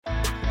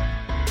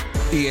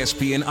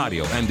ESPN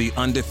Audio and the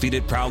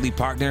Undefeated proudly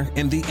partner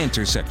in the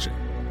intersection,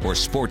 where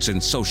sports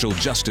and social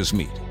justice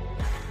meet.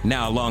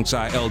 Now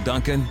alongside Elle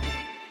Duncan,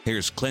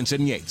 here's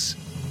Clinton Yates.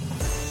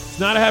 It's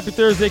not a happy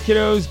Thursday,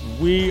 kiddos.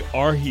 We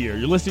are here.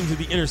 You're listening to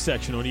The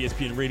Intersection on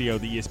ESPN Radio,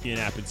 the ESPN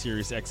app, and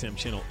Sirius XM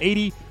Channel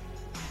 80.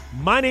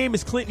 My name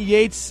is Clinton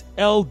Yates.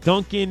 Elle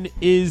Duncan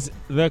is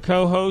the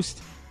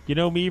co-host. You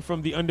know me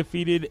from The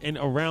Undefeated and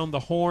Around the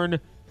Horn.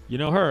 You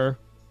know her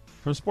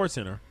from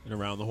SportsCenter and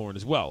Around the Horn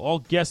as well. All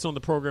guests on the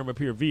program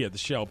appear via the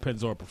Shell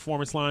Pennzoil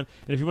Performance Line.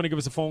 And if you want to give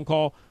us a phone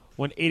call,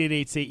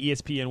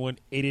 1-888-SAY-ESPN,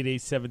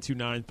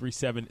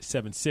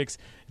 1-888-729-3776.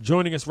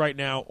 Joining us right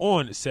now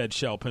on said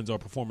Shell Pennzoil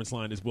Performance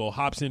Line is Will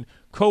Hobson,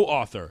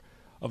 co-author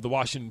of the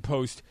Washington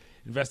Post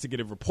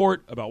investigative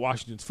report about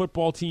Washington's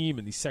football team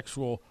and the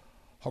sexual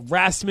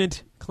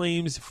harassment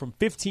claims from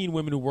 15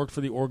 women who worked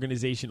for the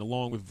organization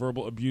along with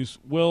verbal abuse.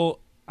 Will,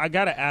 I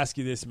got to ask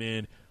you this,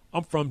 man.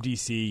 I'm from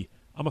D.C.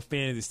 I'm a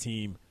fan of this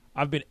team.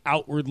 I've been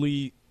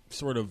outwardly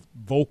sort of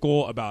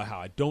vocal about how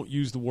I don't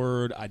use the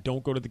word, I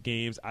don't go to the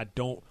games, I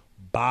don't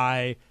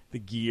buy the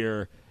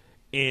gear.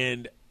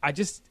 And I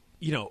just,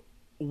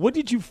 what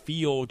did you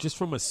feel just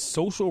from a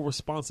social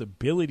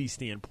responsibility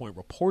standpoint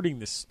reporting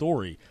this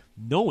story,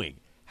 knowing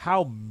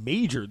how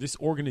major this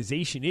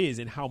organization is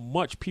and how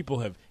much people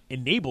have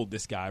enabled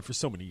this guy for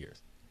so many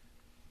years?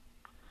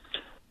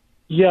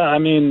 Yeah, I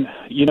mean,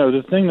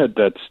 the thing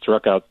that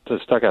stuck out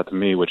to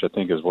me, which I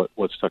think is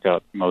what stuck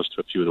out most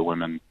to a few of the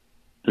women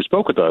who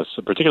spoke with us,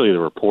 particularly the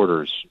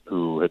reporters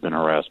who had been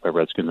harassed by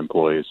Redskins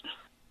employees,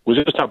 was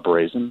just how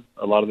brazen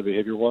a lot of the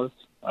behavior was.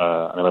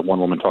 Like one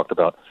woman talked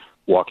about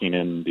walking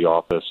in the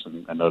office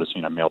and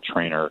noticing a male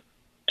trainer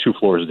 2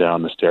 floors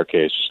down the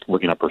staircase, just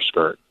looking up her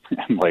skirt.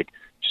 And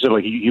she said,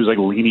 he was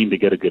leaning to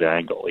get a good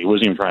angle. He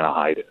wasn't even trying to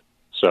hide it.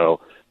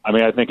 So, I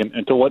mean, I think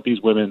until what these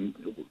women,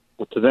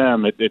 to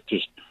them,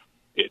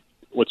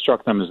 what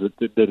struck them is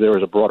that there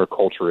was a broader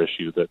culture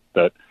issue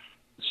that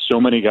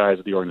so many guys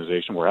at the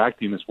organization were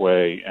acting this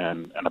way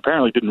and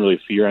apparently didn't really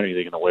fear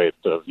anything in the way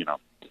of,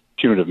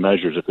 punitive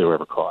measures if they were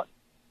ever caught.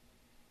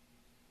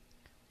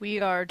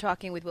 We are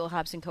talking with Will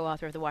Hobson,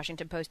 co-author of the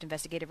Washington Post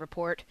investigative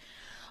report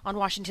on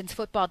Washington's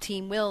football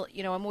team. Will,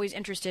 I'm always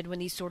interested when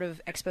these sort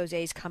of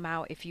exposés come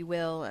out, if you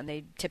will, and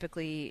they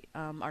typically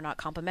are not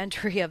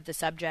complimentary of the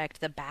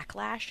subject, the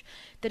backlash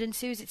that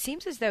ensues. It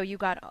seems as though you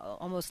got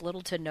almost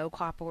little to no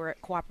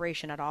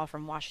cooperation at all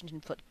from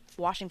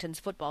Washington's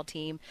football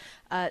team.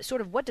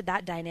 Sort of what did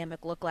that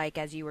dynamic look like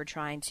as you were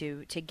trying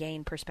to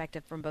gain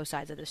perspective from both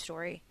sides of the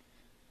story?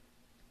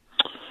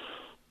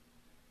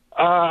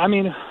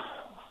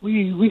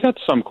 We got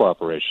some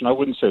cooperation. I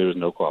wouldn't say there was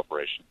no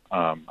cooperation.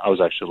 I was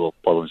actually a little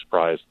pleasantly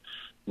surprised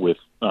with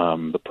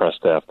the press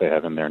staff they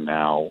have in there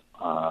now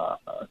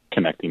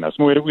connecting us.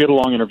 We had a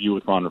long interview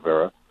with Ron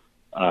Rivera,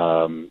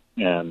 and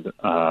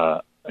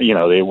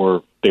they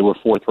were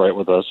forthright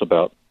with us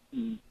about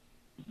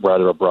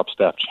rather abrupt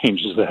staff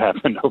changes that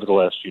happened over the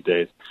last few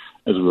days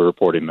as we were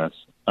reporting this.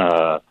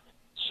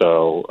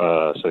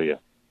 So yeah.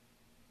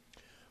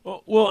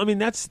 Well, I mean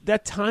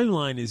that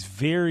timeline is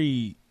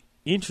very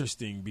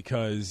interesting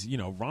because,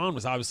 Ron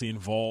was obviously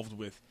involved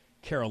with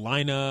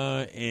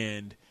Carolina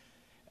and,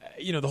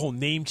 the whole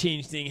name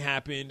change thing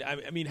happened.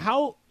 I mean,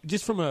 how,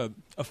 just from a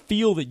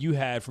feel that you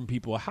had from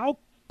people, how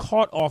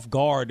caught off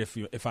guard,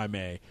 if I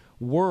may,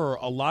 were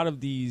a lot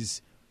of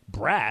these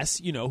brass,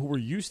 who were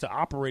used to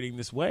operating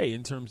this way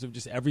in terms of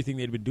just everything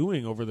they'd been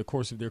doing over the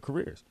course of their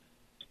careers?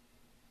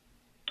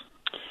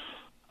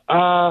 Two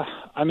of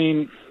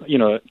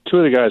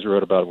the guys who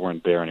wrote about it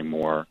weren't there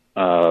anymore.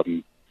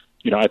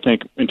 I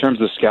think in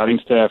terms of the scouting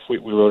staff we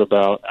wrote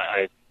about,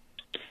 I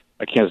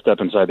can't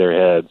step inside their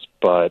heads,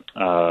 but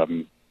I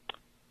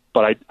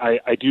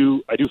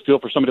do feel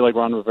for somebody like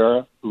Ron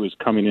Rivera who is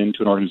coming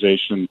into an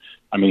organization.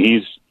 I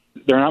mean,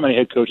 there are not many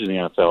head coaches in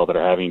the NFL that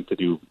are having to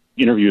do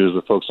interviews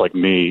with folks like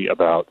me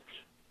about,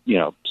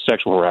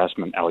 sexual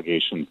harassment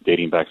allegations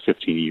dating back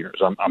 15 years.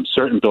 I'm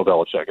certain Bill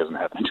Belichick isn't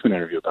having to do an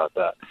interview about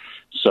that.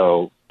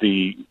 So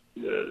Dan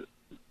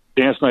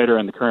Snyder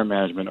and the current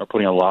management are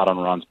putting a lot on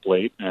Ron's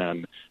plate,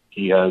 and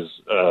he has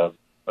a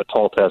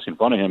tall task in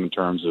front of him in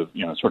terms of,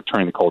 sort of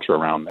turning the culture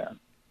around there.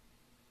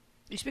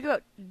 You speak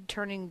about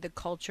turning the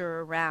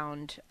culture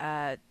around.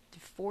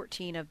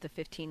 14 of the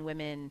 15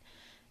 women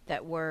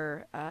that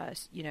were,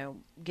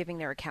 giving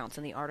their accounts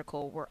in the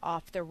article were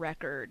off the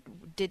record.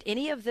 Did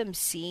any of them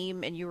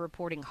seem, and you're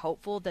reporting,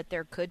 hopeful that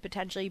there could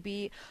potentially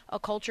be a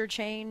culture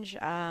change?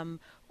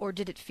 Or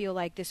did it feel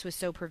like this was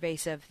so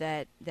pervasive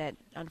that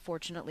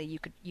unfortunately you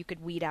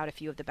could weed out a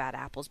few of the bad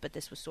apples, but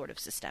this was sort of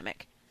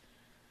systemic?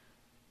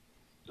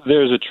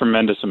 There's a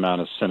tremendous amount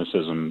of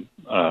cynicism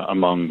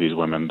among these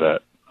women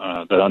that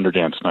under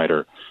Dan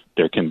Snyder,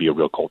 there can be a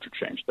real culture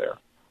change there.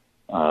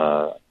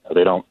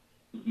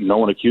 No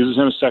one accuses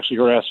him of sexually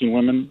harassing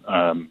women.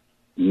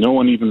 No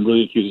one even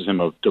really accuses him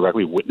of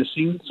directly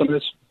witnessing some of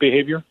this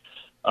behavior.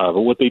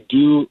 But what they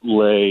do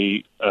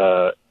lay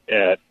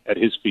at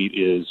his feet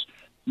is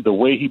the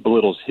way he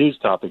belittles his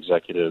top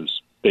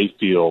executives, they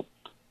feel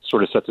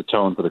sort of sets a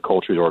tone for the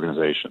culture of the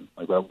organization.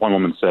 Like one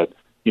woman said,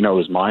 it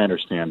was my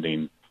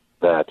understanding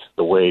that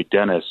the way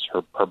Dennis,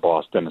 her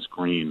boss, Dennis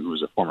Green, who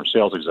was a former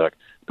sales exec,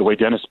 the way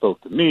Dennis spoke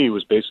to me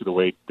was basically the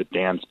way that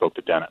Dan spoke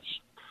to Dennis.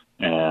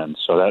 And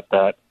so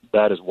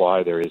that is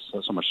why there is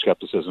so much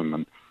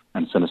skepticism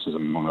and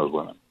cynicism among those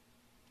women.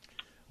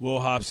 Will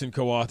Hobson,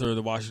 co-author of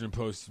the Washington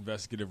Post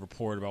investigative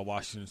report about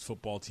Washington's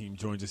football team,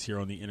 joins us here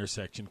on The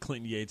Intersection.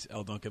 Clinton Yates,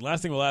 Elle Duncan.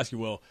 Last thing we'll ask you,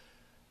 Will,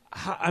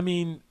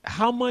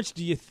 how much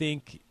do you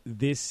think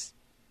this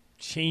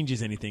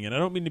changes anything? And I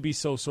don't mean to be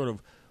so sort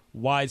of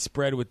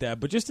widespread with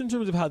that, but just in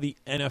terms of how the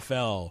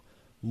NFL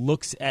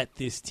looks at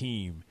this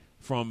team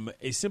from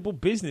a simple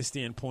business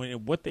standpoint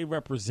and what they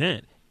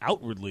represent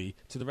outwardly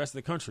to the rest of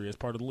the country as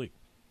part of the league.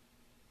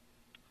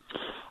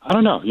 I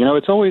don't know.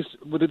 It's always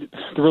the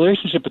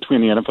relationship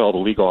between the NFL, the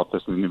league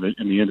office, and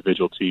the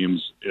individual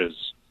teams is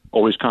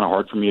always kind of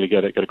hard for me to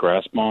get a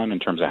grasp on in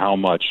terms of how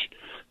much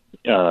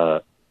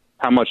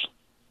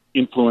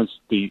influence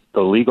the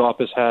league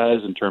office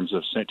has in terms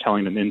of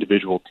telling an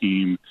individual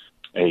team,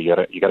 hey, you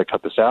got to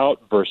cut this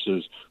out,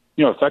 versus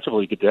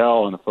effectively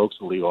Goodell and the folks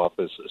at the league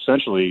office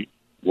essentially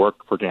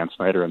work for Dan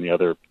Snyder and the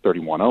other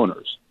 31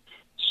 owners.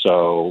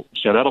 So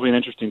that'll be an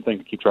interesting thing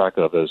to keep track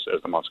of as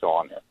the months go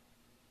on here.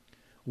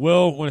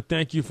 Will, I want to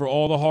thank you for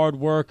all the hard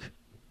work.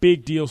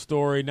 Big deal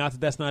story. Not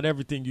that that's not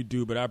everything you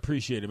do, but I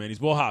appreciate it, man. He's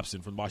Will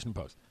Hobson from the Washington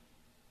Post.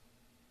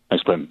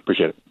 Thanks, Clinton.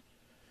 Appreciate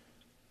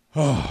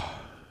it.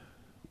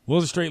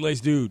 Will's a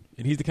straight-laced dude,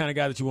 and he's the kind of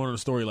guy that you want on a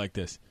story like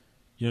this.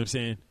 You know what I'm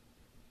saying?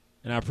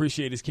 And I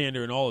appreciate his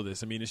candor in all of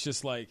this. I mean, it's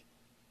just like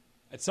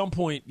at some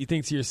point you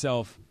think to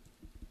yourself,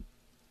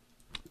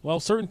 well,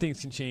 certain things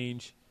can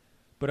change,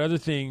 but other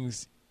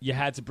things you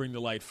had to bring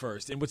to light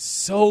first. And what's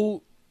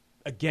so,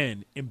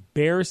 again,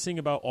 embarrassing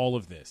about all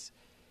of this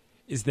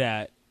is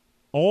that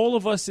all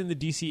of us in the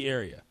D.C.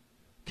 area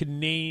can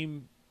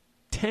name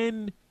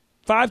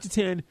 5 to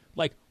 10,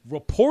 like,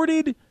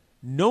 reported,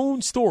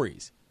 known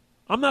stories.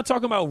 I'm not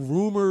talking about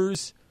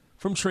rumors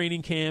from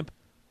training camp.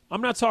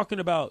 I'm not talking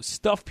about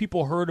stuff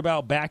people heard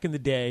about back in the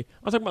day.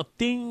 I'm talking about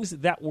things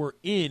that were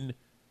in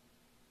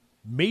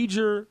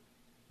major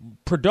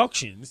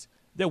productions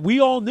that we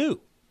all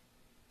knew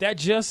that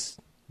just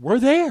were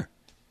there.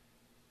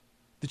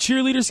 The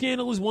cheerleader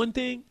scandal is one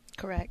thing.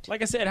 Correct.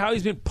 Like I said, how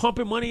he's been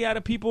pumping money out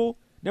of people.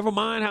 Never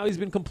mind how he's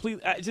been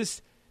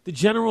just the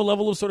general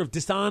level of sort of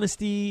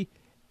dishonesty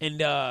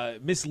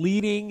and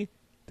misleading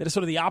that is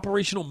sort of the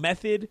operational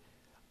method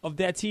of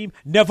that team.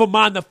 Never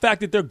mind the fact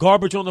that they're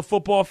garbage on the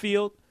football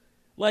field.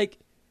 Like,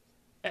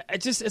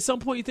 just at some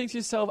point you think to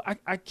yourself,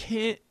 I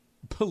can't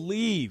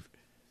believe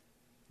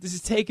this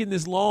is taking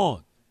this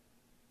long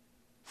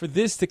for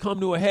this to come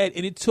to a head.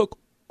 And it took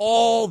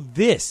all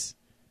this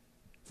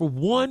for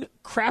one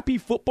crappy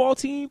football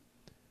team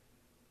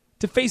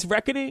to face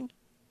reckoning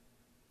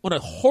on a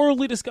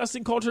horribly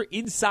disgusting culture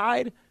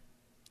inside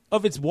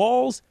of its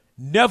walls.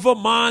 Never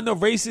mind the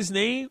racist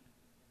name.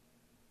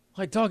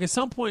 Like, dog, at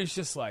some point it's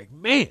just like,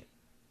 man.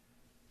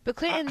 But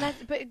Clinton,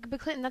 but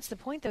Clinton, that's the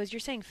point, though, is you're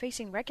saying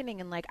facing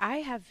reckoning, and like I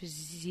have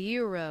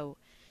zero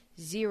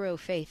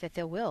faith that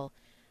they will.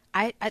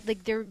 I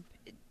like they're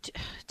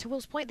to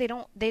Will's point.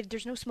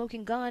 There's no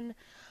smoking gun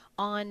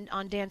on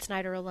Dan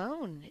Snyder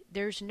alone.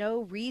 There's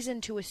no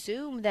reason to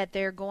assume that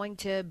they're going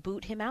to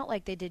boot him out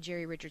like they did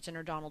Jerry Richardson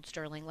or Donald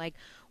Sterling. Like,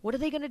 what are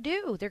they going to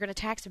do? They're going to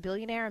tax a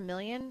billionaire $1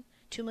 million,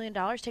 $2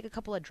 million, take a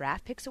couple of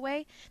draft picks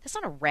away? That's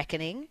not a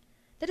reckoning.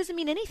 That doesn't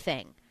mean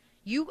anything.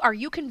 Are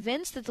you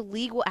convinced that the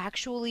league will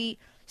actually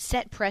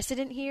set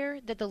precedent here,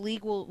 that the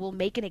league will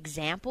make an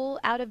example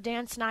out of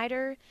Dan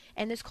Snyder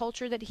and this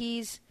culture that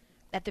he's,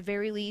 at the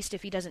very least,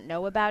 if he doesn't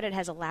know about it,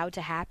 has allowed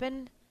to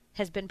happen,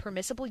 has been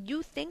permissible?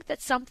 You think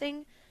that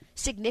something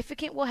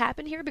significant will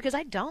happen here? Because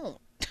I don't.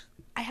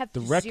 I have the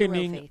zero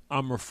reckoning faith.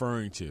 I'm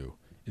referring to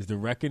is the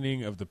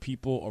reckoning of the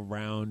people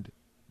around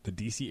the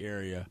D.C.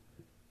 area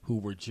who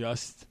were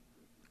just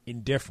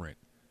indifferent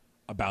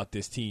about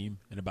this team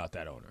and about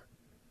that owner.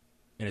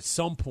 And at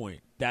some point,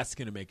 that's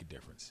going to make a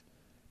difference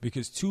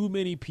because too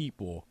many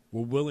people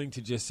were willing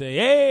to just say,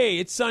 hey,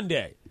 it's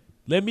Sunday.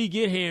 Let me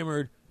get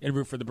hammered and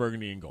root for the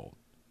burgundy and gold.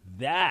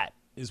 That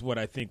is what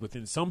I think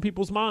within some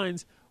people's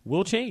minds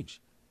will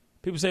change.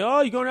 People say,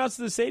 oh, you going out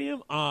to the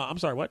stadium? I'm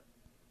sorry, what?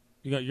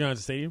 You're going to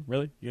the stadium?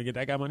 Really? You going to get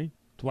that guy money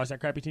to watch that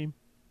crappy team?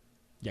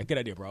 Yeah, good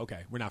idea, bro.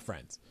 Okay, we're not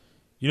friends.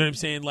 You know what I'm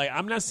saying? Like,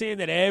 I'm not saying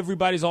that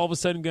everybody's all of a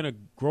sudden going to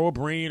grow a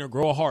brain or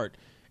grow a heart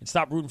and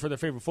stop rooting for their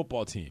favorite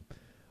football team.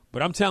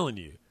 But I'm telling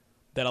you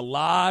that a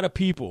lot of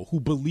people who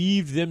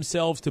believe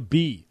themselves to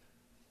be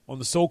on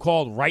the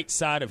so-called right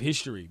side of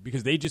history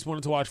because they just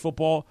wanted to watch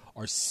football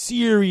are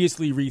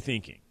seriously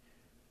rethinking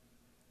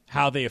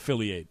how they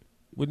affiliate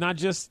with not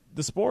just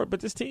the sport but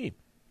this team.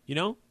 You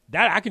know?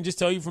 That I can just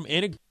tell you from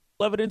anecdotal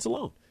evidence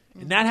alone.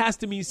 And that has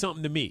to mean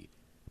something to me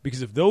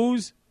because if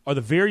those are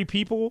the very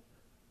people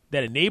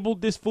that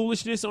enabled this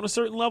foolishness on a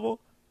certain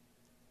level,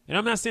 and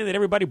I'm not saying that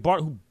everybody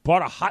who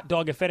bought a hot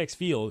dog at FedEx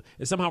Field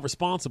is somehow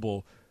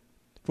responsible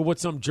for what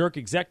some jerk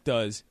exec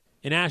does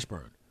in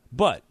Ashburn.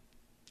 But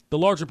the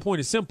larger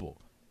point is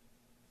simple.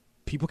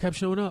 People kept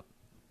showing up.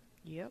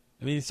 Yep.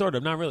 I mean, sort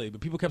of, not really,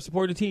 but people kept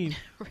supporting the team.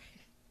 Right.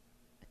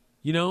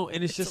 You know,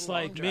 and it's just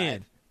like, drive.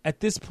 man, at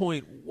this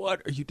point,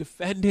 what are you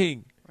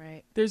defending?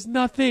 Right. There's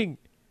nothing.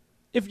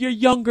 If you're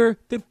younger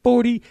than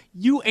 40,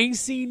 you ain't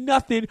seen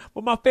nothing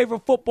but my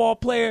favorite football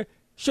player,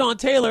 Sean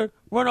Taylor,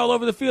 run all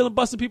over the field and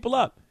busting people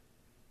up.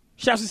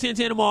 Shouts to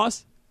Santana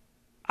Moss.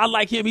 I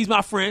like him. He's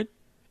my friend.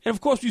 And,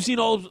 of course, you've seen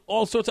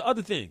all sorts of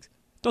other things.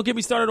 Don't get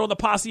me started on the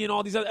posse and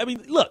all these other. I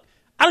mean, look,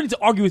 I don't need to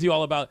argue with you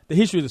all about the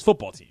history of this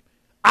football team.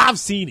 I've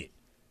seen it.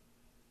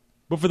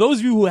 But for those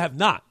of you who have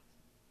not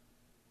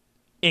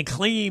and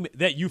claim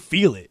that you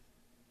feel it,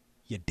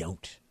 you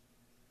don't.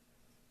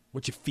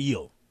 What you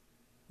feel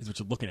is what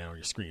you're looking at on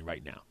your screen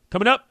right now.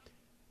 Coming up,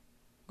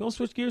 we're going to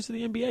switch gears to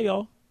the NBA,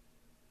 y'all.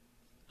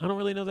 I don't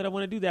really know that I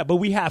want to do that, but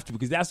we have to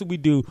because that's what we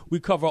do. We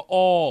cover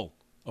all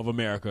of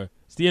America.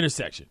 It's The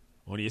Intersection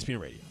on ESPN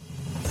Radio.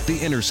 The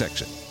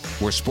Intersection,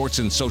 where sports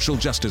and social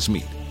justice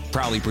meet.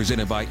 Proudly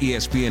presented by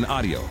ESPN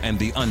Audio and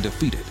The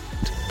Undefeated.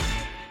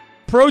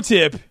 Pro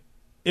tip,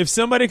 if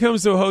somebody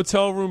comes to a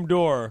hotel room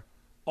door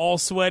all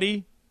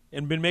sweaty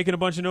and been making a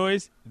bunch of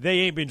noise, they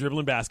ain't been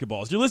dribbling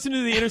basketballs. You're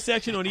listening to The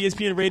Intersection on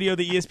ESPN Radio,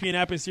 the ESPN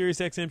app, and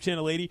SiriusXM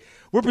Channel 80.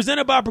 We're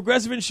presented by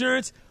Progressive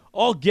Insurance.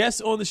 All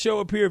guests on the show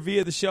appear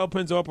via the Shell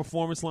Pennzoil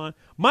Performance Line.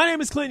 My name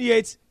is Clinton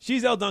Yates.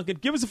 She's Elle Duncan.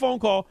 Give us a phone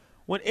call,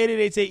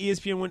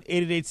 1-888-ESPN,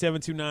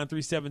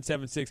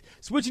 1-888-729-3776.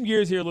 Switching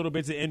gears here a little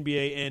bit to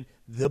NBA and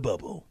the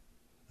bubble,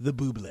 the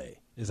buble,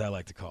 as I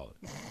like to call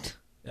it.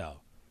 Yeah.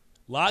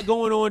 A lot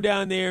going on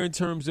down there in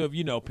terms of,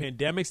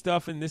 pandemic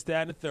stuff and this,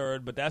 that, and the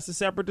third, but that's a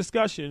separate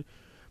discussion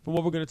from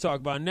what we're going to talk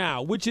about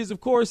now, which is, of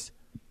course,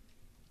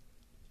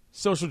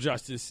 social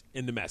justice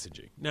in the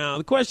messaging. Now,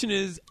 the question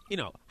is,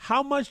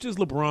 how much does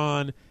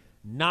LeBron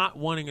not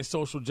wanting a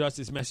social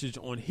justice message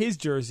on his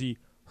jersey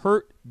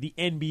hurt the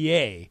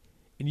NBA,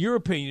 in your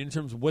opinion, in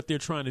terms of what they're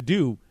trying to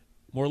do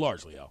more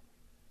largely, Al?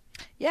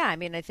 Yeah, I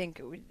mean, I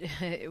think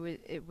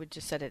it would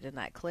just said it in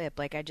that clip.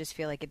 Like, I just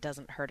feel like it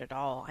doesn't hurt at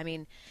all. I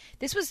mean,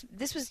 this was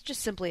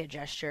just simply a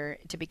gesture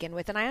to begin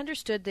with, and I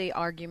understood the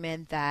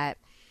argument that,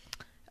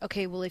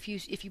 okay, well, if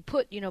you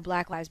put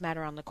Black Lives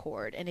Matter on the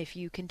court, and if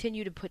you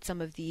continue to put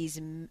some of this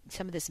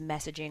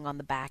messaging on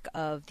the back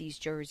of these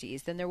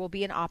jerseys, then there will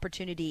be an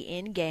opportunity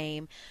in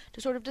game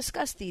to sort of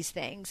discuss these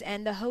things,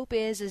 and the hope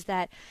is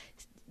that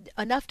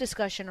enough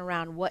discussion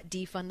around what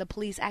defund the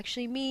police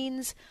actually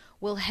means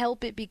will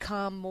help it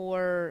become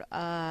more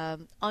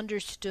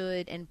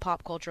understood in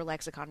pop culture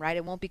lexicon, right?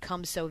 It won't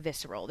become so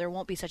visceral. There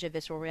won't be such a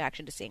visceral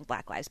reaction to seeing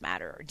Black Lives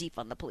Matter or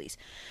defund the police.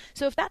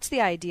 So if that's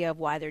the idea of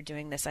why they're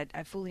doing this, I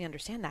fully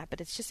understand that,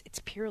 but it's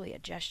purely a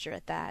gesture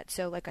at that.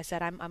 So like I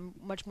said, I'm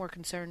much more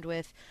concerned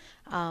with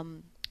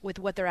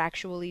what they're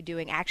actually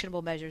doing,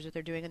 actionable measures that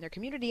they're doing in their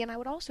community. And I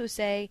would also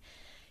say,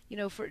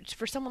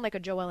 for someone like a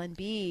Joel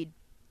Embiid,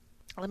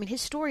 I mean,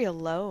 his story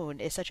alone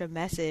is such a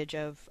message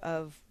of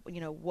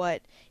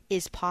what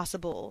is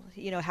possible,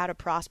 how to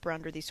prosper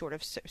under these sort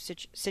of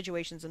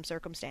situations and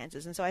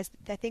circumstances. And so I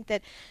think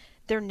that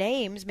their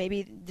names,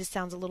 maybe this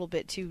sounds a little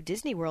bit too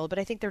Disney World, but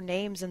I think their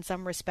names in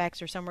some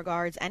respects or some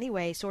regards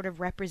anyway sort of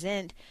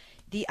represent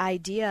the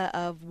idea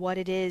of what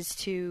it is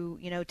to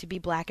be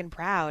black and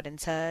proud and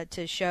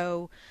to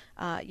show,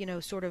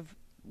 sort of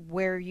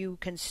where you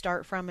can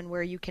start from and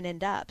where you can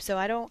end up. So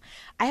I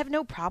have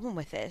no problem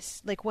with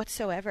this, like,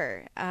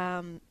 whatsoever.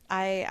 I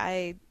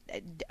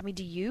mean,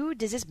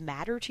 does this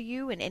matter to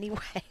you in any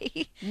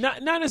way?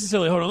 Not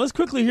necessarily. Hold on. Let's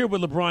quickly hear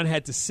what LeBron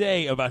had to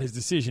say about his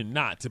decision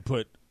not to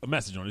put a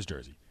message on his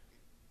jersey.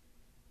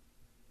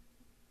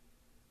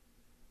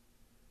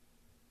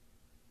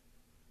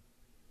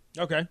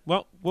 Okay.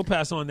 Well, we'll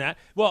pass on that.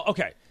 Well,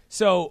 okay.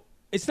 So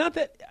it's not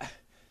that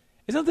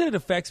it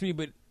affects me,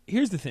 but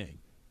here's the thing.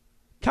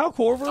 Kyle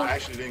Korver? I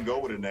actually didn't go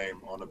with a name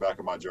on the back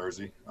of my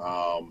jersey.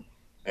 And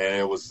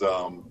it was,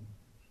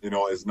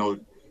 it's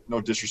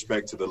no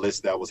disrespect to the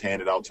list that was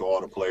handed out to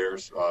all the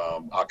players.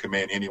 I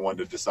commend anyone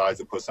that decides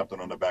to put something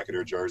on the back of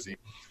their jersey.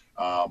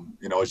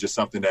 It's just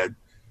something that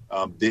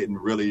didn't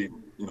really,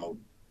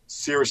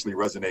 seriously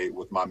resonate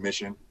with my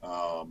mission,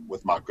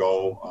 with my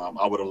goal.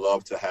 I would have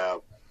loved to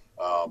have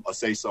a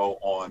say-so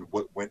on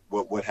what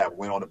would have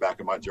went on the back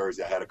of my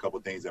jersey. I had a couple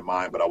of things in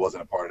mind, but I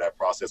wasn't a part of that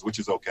process, which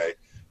is okay.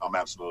 I'm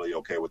absolutely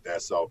okay with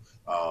that. So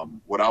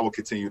what I will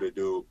continue to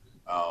do,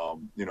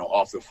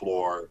 off the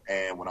floor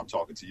and when I'm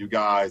talking to you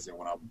guys and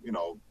when I'm,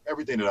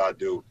 everything that I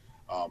do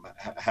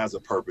has a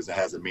purpose and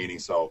has a meaning.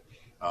 So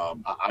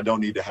I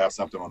don't need to have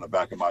something on the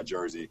back of my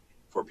jersey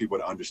for people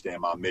to understand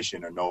my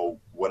mission or know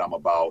what I'm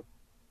about.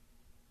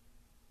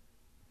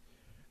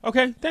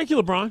 Okay. Thank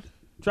you, LeBron.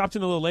 Dropped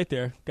in a little late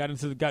there. Got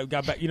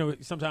back.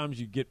 Sometimes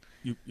you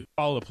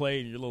follow the play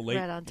and you're a little late.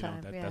 Right on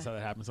time. That's how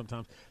that happens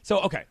sometimes.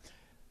 So, okay.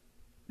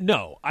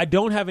 No, I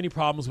don't have any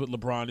problems with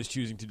LeBron is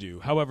choosing to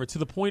do. However, to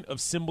the point of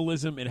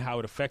symbolism and how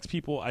it affects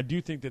people, I do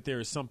think that there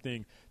is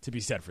something to be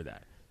said for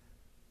that.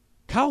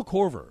 Kyle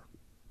Korver.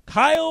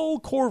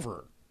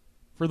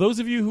 For those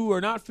of you who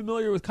are not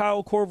familiar with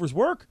Kyle Korver's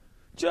work,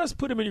 just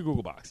put him in your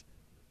Google box.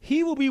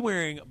 He will be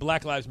wearing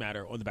Black Lives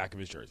Matter on the back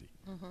of his jersey.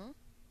 Mm-hmm.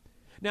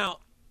 Now,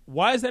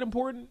 Why is that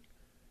important?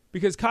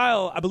 Because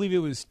Kyle, I believe it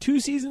was 2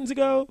 seasons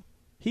ago,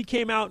 he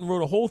came out and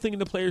wrote a whole thing in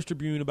the Players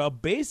Tribune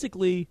about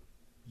basically,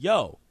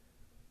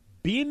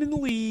 being in the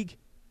league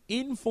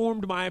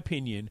informed my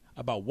opinion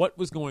about what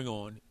was going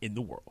on in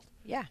the world.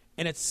 Yeah.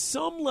 And at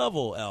some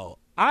level, Elle,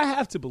 I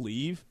have to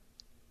believe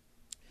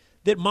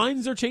that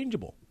minds are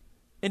changeable.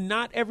 And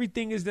not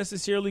everything is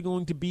necessarily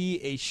going to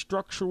be a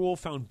structural,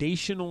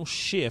 foundational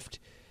shift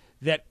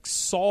that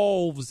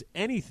solves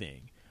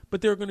anything.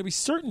 But there are going to be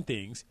certain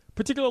things,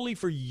 particularly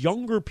for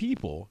younger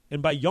people,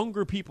 and by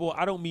younger people,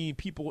 I don't mean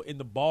people in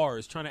the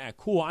bars trying to act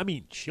cool. I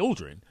mean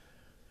children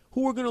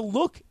who are going to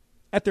look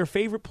at their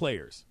favorite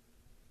players,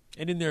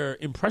 and in their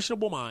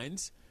impressionable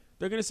minds,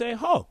 they're going to say,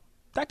 oh,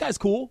 that guy's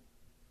cool.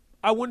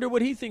 I wonder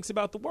what he thinks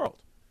about the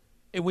world.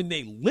 And when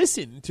they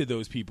listen to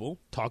those people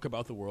talk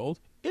about the world,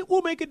 it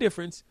will make a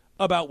difference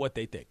about what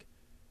they think.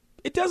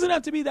 It doesn't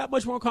have to be that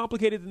much more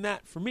complicated than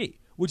that for me,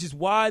 which is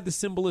why the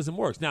symbolism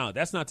works. Now,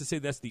 that's not to say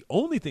that's the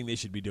only thing they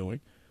should be doing.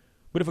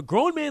 But if a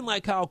grown man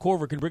like Kyle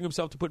Korver can bring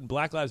himself to putting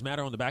Black Lives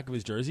Matter on the back of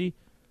his jersey,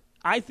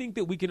 I think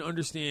that we can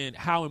understand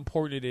how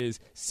important it is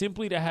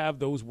simply to have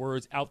those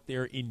words out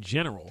there in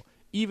general,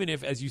 even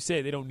if, as you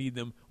say, they don't need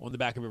them on the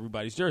back of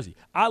everybody's jersey.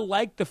 I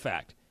like the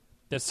fact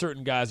that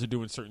certain guys are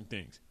doing certain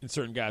things and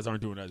certain guys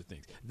aren't doing other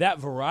things. That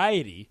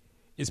variety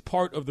is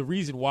part of the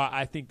reason why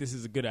I think this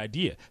is a good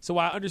idea. So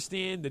I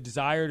understand the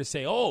desire to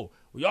say, oh,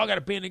 well, y'all got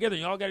to band together,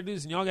 and y'all got to do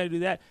this, and y'all got to do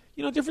that.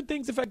 Different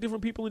things affect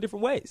different people in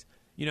different ways,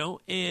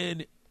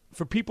 and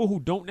for people who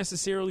don't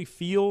necessarily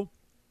feel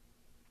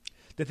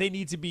that they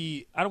need to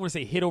be, I don't want to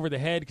say hit over the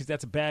head because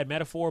that's a bad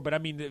metaphor, but I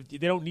mean, they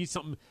don't need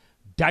something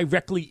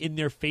directly in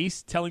their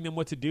face telling them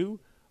what to do.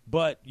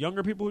 But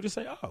younger people who just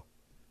say, oh,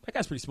 that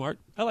guy's pretty smart.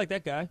 I like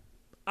that guy.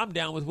 I'm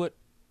down with what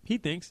he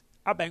thinks.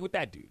 I'll bang with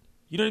that dude.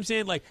 You know what I'm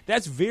saying? Like,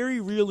 that's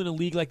very real in a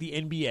league like the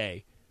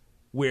NBA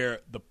where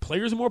the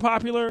players are more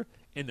popular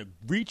and the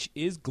reach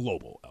is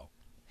global.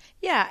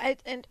 Yeah,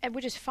 and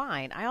which is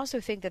fine. I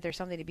also think that there's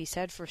something to be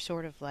said for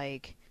sort of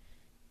like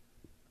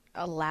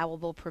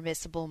allowable,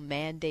 permissible,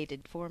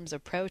 mandated forms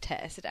of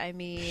protest. I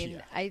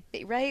mean,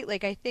 yeah. Right?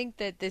 Like, I think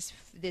that this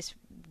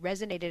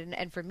resonated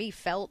and for me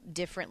felt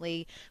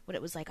differently when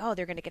it was like, oh,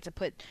 they're going to get to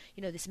put,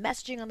 this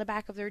messaging on the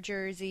back of their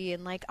jersey.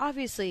 And like,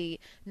 obviously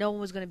no one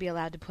was going to be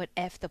allowed to put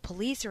F the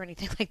police or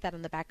anything like that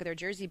on the back of their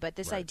jersey. But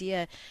this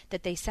idea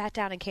that they sat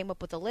down and came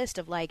up with a list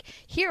of like,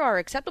 here are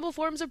acceptable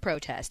forms of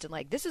protest. And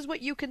like, this is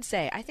what you can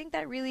say. I think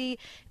that really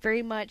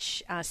very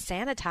much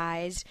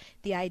sanitized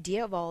the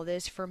idea of all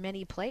this for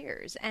many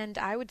players. And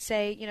I would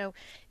say,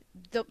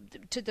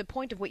 to the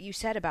point of what you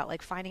said about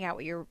like finding out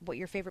what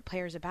your favorite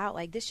player is about,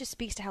 like this just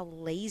speaks to how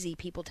lazy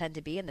people tend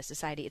to be in this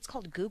society. It's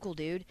called Google,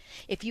 dude.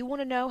 If you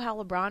want to know how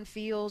LeBron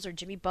feels or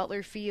Jimmy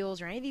Butler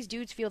feels or any of these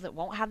dudes feel that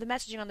won't have the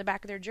messaging on the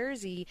back of their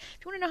jersey,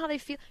 if you want to know how they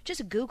feel,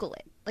 just Google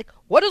it. Like,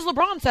 what has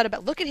LeBron said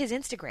about? Look at his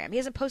Instagram. He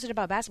hasn't posted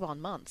about basketball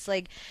in months.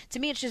 Like, to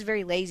me, it's just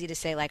very lazy to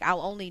say like,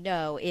 I'll only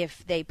know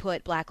if they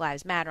put Black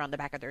Lives Matter on the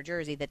back of their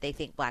jersey that they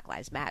think Black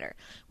Lives Matter,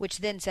 which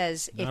then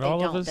says if they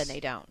don't, then they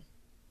don't.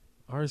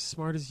 Are as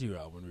smart as you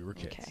are when we were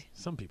kids. Okay.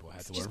 Some people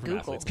had to learn from Google.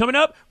 athletes. Coming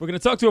up, we're going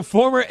to talk to a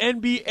former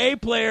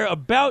NBA player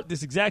about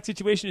this exact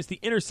situation. It's The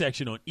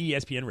Intersection on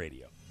ESPN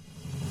Radio.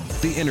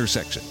 The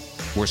Intersection,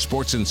 where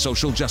sports and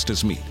social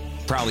justice meet.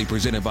 Proudly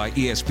presented by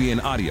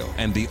ESPN Audio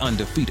and The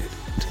Undefeated.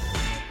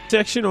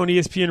 Section on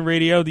ESPN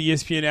Radio, the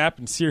ESPN app,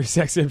 and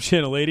SiriusXM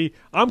Channel 80.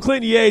 I'm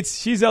Clinton Yates.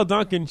 She's Elle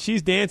Duncan.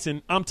 She's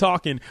dancing. I'm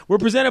talking. We're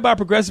presented by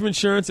Progressive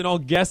Insurance, and all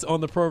guests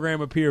on the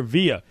program appear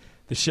via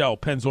the Shell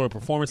Pennzoil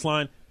Performance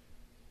Line.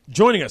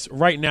 Joining us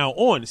right now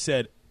on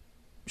said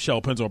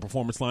Shell Pennzoil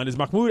Performance Line is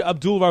Mahmoud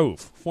Abdul-Rauf,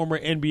 former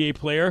NBA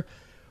player,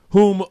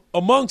 whom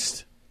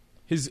amongst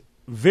his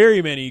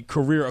very many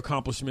career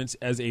accomplishments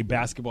as a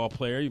basketball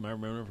player, you might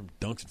remember him from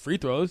dunks and free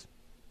throws,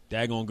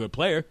 daggone good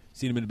player,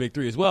 seen him in the Big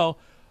Three as well.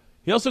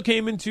 He also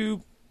came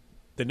into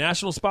the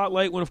national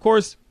spotlight when, of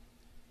course,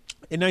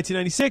 in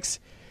 1996,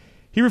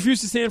 he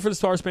refused to stand for the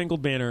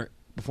Star-Spangled Banner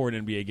before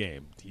an NBA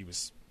game. He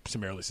was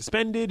summarily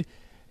suspended.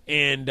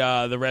 And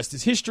the rest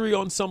is history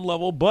on some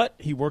level, but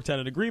he worked out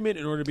an agreement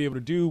in order to be able to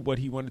do what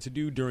he wanted to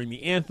do during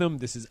the anthem.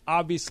 This is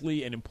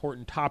obviously an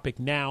important topic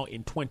now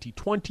in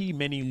 2020,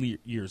 many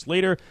years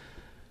later.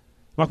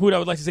 Mahmoud, I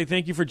would like to say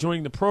thank you for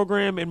joining the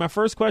program. And my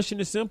first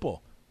question is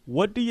simple.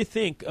 What do you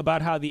think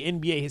about how the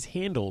NBA has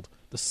handled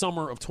the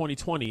summer of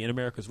 2020 and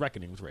America's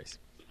reckoning with race?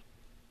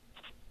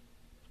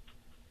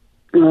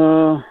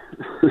 I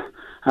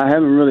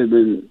haven't really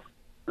been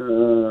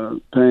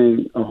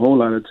paying a whole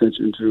lot of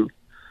attention to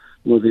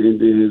what the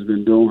NBA has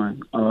been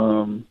doing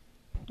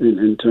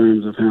in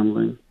terms of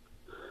handling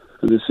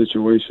this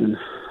situation.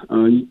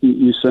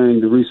 You're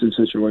saying the recent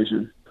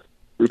situation,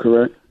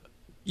 correct?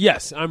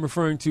 Yes, I'm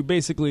referring to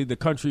basically the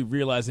country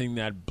realizing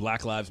that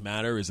Black Lives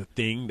Matter is a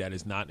thing that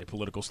is not a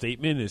political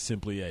statement. It's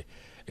simply a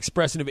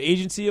expression of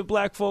agency of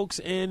black folks.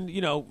 And,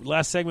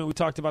 last segment we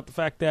talked about the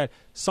fact that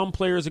some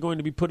players are going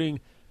to be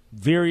putting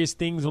various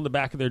things on the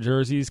back of their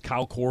jerseys.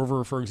 Kyle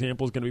Korver, for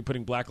example, is going to be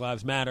putting Black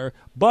Lives Matter.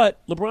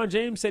 But LeBron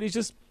James said he's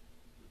just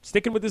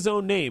sticking with his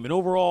own name. And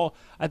overall,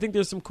 I think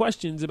there's some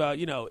questions about,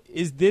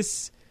 is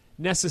this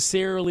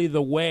necessarily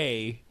the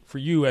way for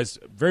you as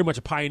very much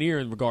a pioneer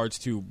in regards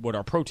to what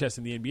are protests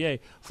in the NBA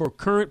for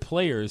current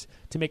players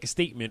to make a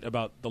statement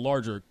about the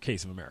larger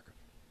case of America?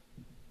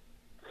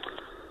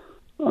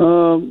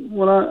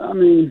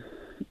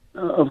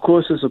 Of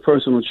course, it's a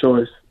personal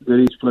choice that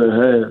each player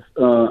has.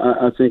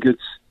 I think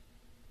it's,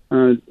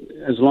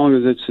 as long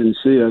as it's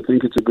sincere, I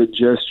think it's a good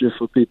gesture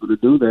for people to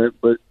do that.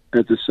 But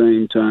at the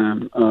same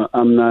time,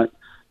 I'm not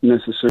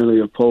necessarily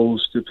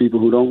opposed to people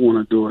who don't want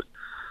to do it.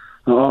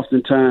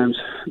 Oftentimes,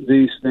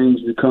 these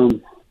things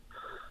become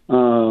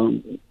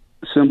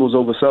symbols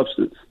over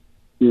substance.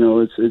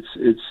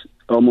 It's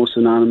almost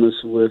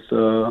synonymous with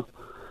wearing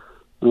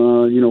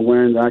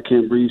the "I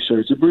Can't Breathe"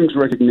 shirts. It brings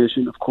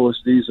recognition. Of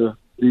course, these are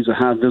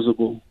high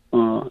visible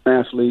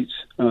athletes.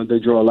 They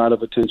draw a lot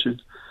of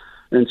attention,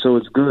 and so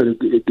it's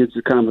good. It gets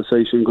the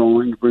conversation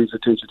going. It brings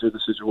attention to the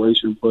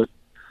situation. But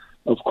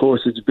of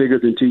course, it's bigger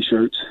than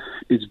T-shirts.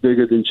 It's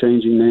bigger than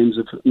changing names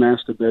of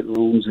master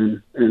bedrooms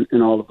and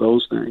all of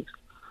those things.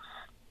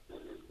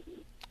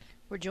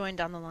 We're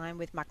joined on the line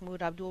with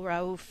Mahmoud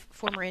Abdul-Rauf,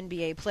 former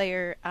NBA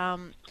player.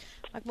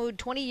 Mahmoud,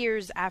 20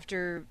 years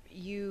after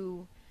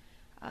you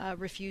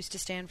refused to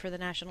stand for the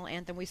national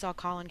anthem, we saw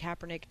Colin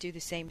Kaepernick do the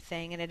same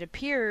thing, and it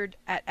appeared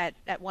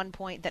at one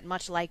point that,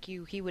 much like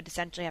you, he would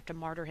essentially have to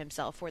martyr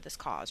himself for this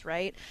cause,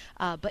 right?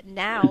 But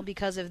now,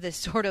 because of this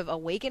sort of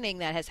awakening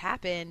that has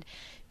happened,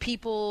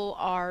 people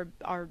are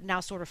now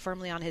sort of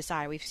firmly on his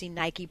side. We've seen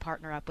Nike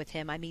partner up with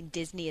him. I mean,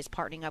 Disney is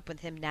partnering up with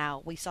him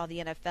now. We saw the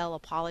NFL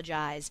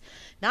apologize,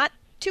 not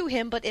to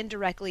him, but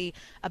indirectly,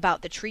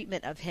 about the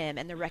treatment of him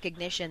and the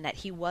recognition that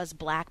he was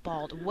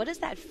blackballed. What does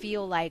that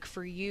feel like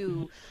for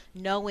you,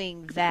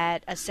 knowing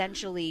that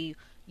essentially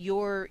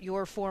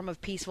your form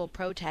of peaceful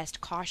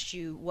protest cost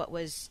you what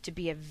was to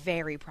be a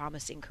very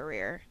promising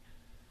career?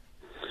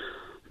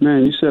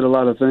 Man, you said a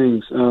lot of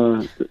things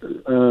to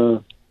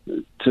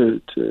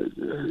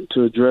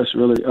address,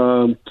 really.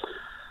 For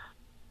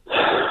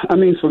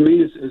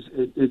me,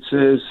 it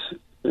says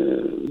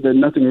that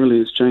nothing really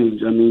has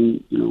changed.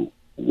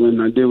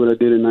 When I did what I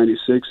did in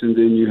 '96, and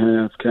then you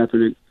have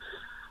Kaepernick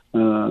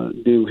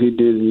did what he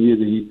did in the year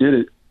that he did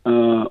it,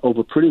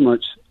 over pretty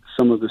much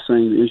some of the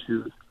same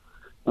issues.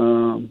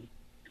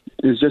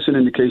 It's just an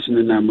indication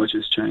that not much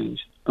has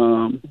changed.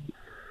 I'm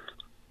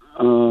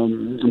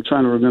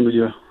trying to remember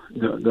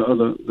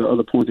the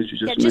other point that you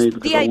just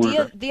made.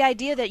 The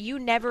idea that you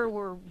never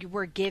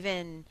were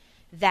given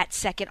that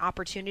second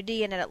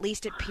opportunity, and at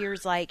least it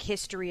appears like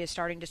history is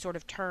starting to sort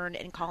of turn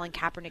in Colin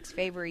Kaepernick's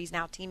favor. He's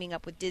now teaming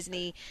up with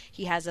Disney.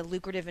 He has a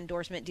lucrative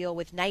endorsement deal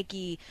with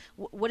Nike.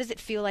 What does it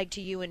feel like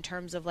to you in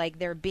terms of like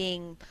there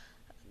being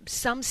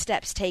some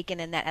steps taken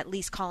and that at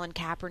least Colin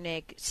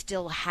Kaepernick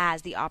still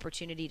has the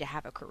opportunity to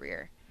have a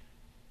career?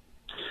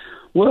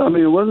 Well,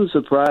 it wasn't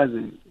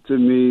surprising to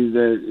me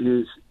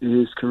that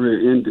his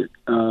career ended.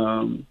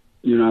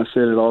 I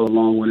said it all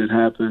along when it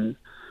happened,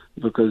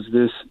 because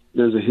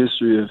there's a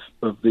history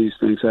of these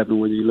things happening.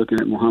 When you're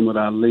looking at Muhammad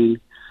Ali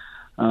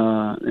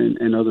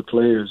and other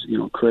players,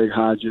 Craig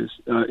Hodges,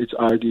 it's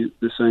argued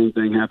the same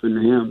thing happened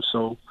to him.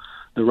 So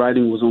the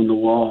writing was on the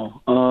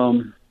wall.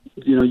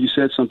 You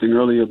said something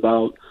earlier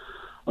about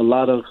a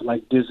lot of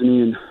like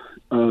Disney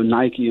and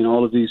Nike and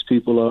all of these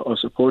people are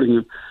supporting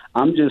him.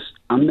 I'm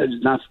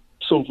not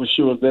so for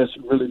sure if that's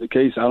really the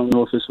case. I don't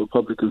know if it's for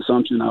public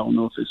consumption. I don't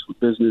know if it's for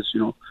business.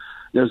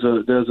 There's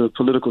a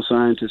political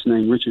scientist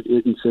named Richard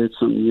Itten said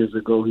something years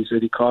ago. He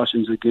said he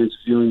cautions against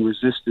viewing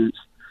resistance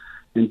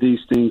in these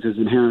things as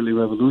inherently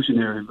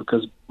revolutionary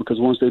because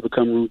once they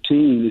become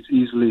routine, it's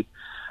easily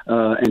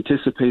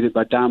anticipated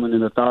by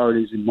dominant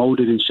authorities and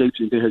molded and shaped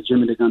in their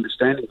hegemonic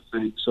understanding of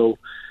things. So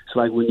it's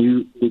like when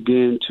you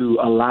begin to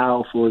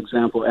allow, for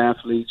example,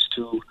 athletes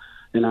to,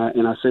 and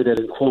I say that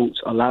in quotes,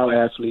 allow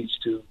athletes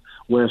to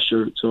wear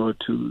shirts or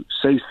to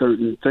say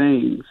certain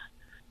things.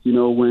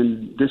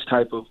 When this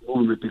type of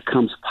movement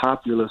becomes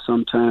popular,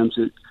 sometimes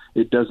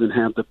it doesn't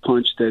have the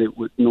punch that it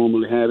would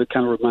normally have. It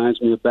kind of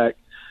reminds me of back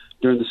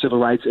during the civil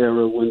rights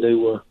era when they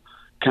were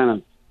kind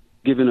of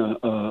given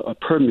a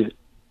permit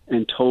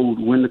and told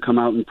when to come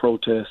out and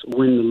protest,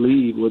 when to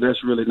leave. Well,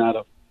 that's really not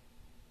a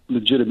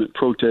legitimate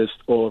protest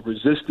or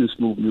resistance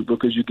movement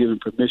because you're given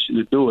permission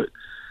to do it.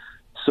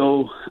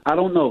 So I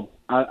don't know.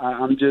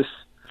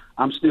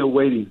 I'm still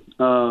waiting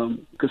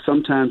because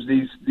sometimes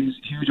these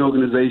huge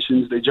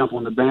organizations, they jump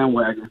on the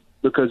bandwagon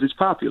because it's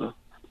popular.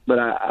 But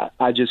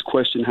I just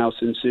question how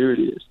sincere it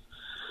is.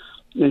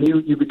 And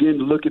you begin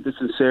to look at the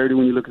sincerity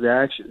when you look at the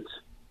actions.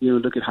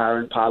 Look at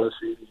hiring policy,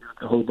 you look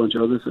at a whole bunch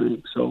of other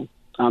things. So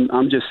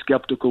I'm just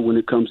skeptical when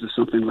it comes to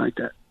something like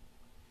that.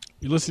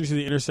 You're listening to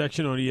The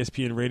Intersection on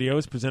ESPN Radio.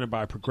 It's presented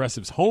by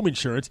Progressive's Home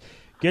Insurance.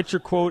 Get your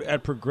quote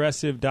at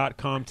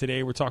progressive.com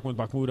today. We're talking with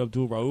Mahmoud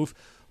Abdul-Rauf,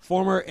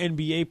 former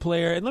NBA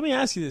player. And let me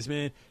ask you this,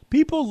 man.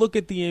 People look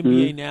at the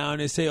NBA now and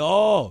they say,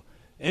 oh,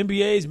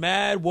 NBA's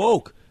mad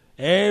woke.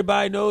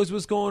 Everybody knows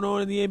what's going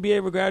on in the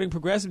NBA regarding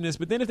progressiveness.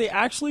 But then if they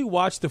actually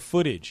watch the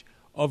footage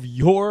of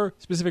your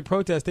specific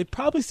protest, they'd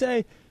probably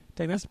say,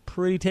 dang, that's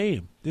pretty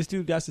tame. This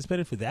dude got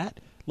suspended for that?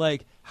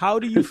 Like, how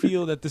do you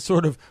feel that the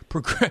sort of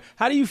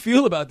how do you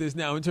feel about this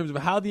now in terms of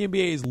how the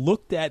NBA is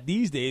looked at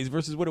these days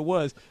versus what it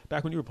was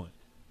back when you were playing?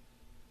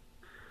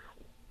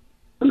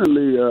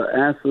 Definitely,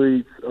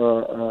 athletes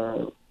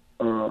are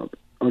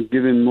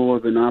given more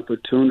of an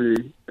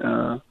opportunity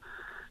to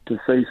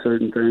say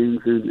certain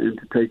things and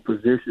to take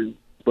positions.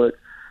 But,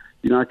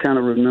 I kind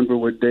of remember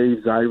what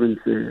Dave Zirin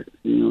said.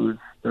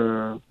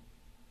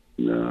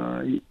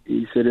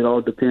 He said it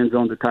all depends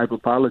on the type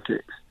of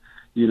politics.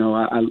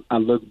 I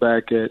look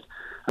back at,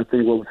 I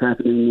think, what was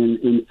happening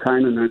in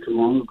China not too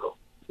long ago,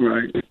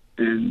 right?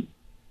 And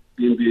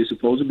the NBA is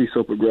supposed to be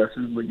so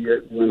progressive, but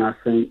yet when I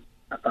think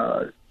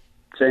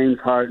James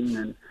Harden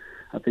and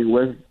I think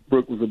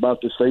Westbrook was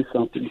about to say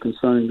something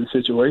concerning the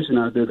situation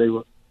out there, they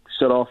were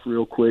shut off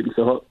real quick and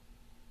said,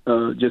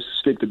 just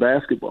stick to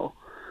basketball.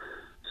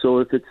 So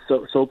if it's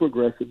so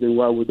progressive, then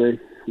why would they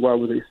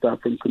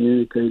stop from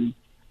communicating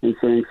and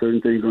saying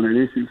certain things on an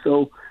issue?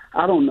 So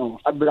I don't know,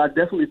 but I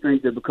definitely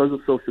think that because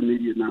of social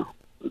media now,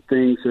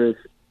 things have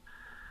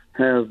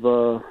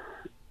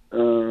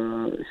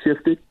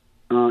shifted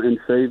in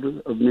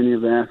favor of many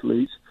of the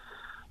athletes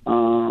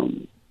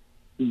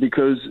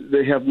because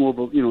they have more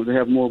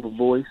of a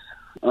voice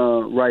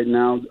right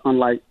now.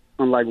 Unlike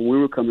when we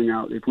were coming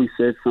out, if we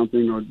said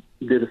something or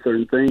did a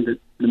certain thing, that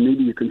the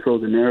media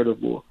controlled the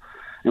narrative more.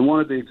 And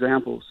one of the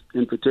examples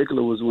in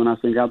particular was when I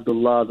think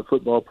Abdullah, the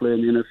football player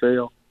in the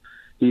NFL,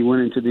 he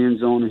went into the end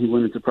zone and he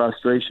went into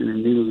prostration, and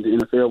immediately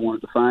the NFL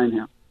wanted to fine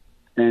him.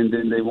 And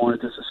then they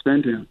wanted to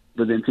suspend him.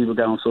 But then people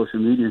got on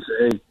social media and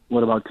said, hey,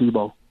 what about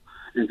Tebow?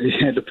 And they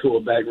had to pull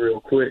it back real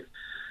quick.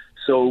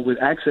 So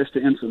with access to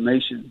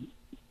information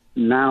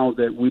now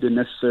that we didn't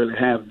necessarily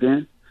have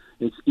then,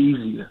 it's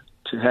easier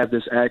to have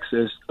this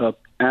access.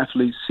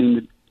 Athletes seem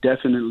to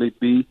definitely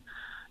be,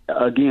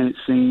 again, it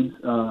seems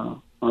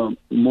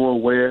more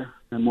aware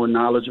and more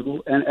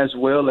knowledgeable, and as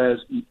well as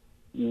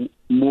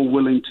more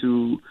willing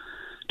to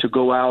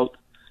go out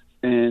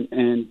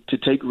and to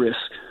take risk,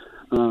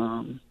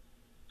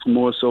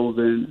 more so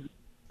than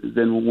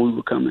when we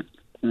were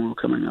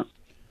coming up.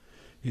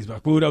 He's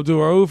Mahmoud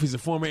Abdul-Rauf. He's a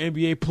former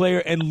NBA player.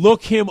 And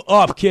look him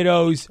up,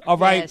 kiddos. All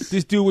right? Yes.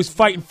 This dude was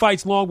fighting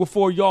fights long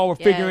before y'all were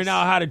figuring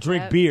out how to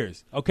drink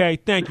beers. Okay?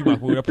 Thank you,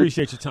 Mahmoud. I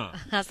appreciate your time.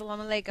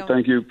 Assalamu alaikum.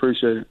 Thank you.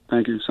 Appreciate it.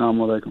 Thank you.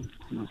 Assalamu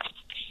alaikum.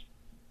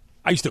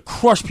 I used to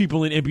crush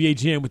people in NBA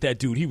Jam with that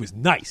dude. He was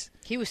nice.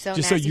 He was so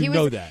Just nasty. so you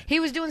know that. He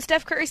was doing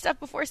Steph Curry stuff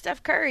before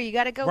Steph Curry. You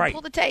got to go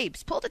pull the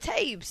tapes. Pull the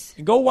tapes.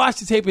 And go watch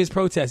the tape of his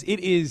protest.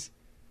 It's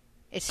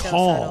so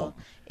calm. subtle.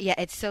 Yeah,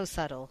 it's so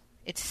subtle.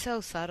 It's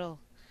so subtle.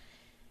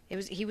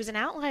 He was an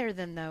outlier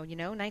then, though.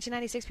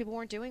 1996 people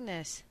weren't doing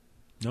this.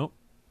 Nope.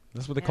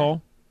 That's what they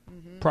call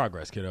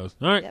progress, kiddos.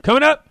 All right,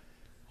 coming up.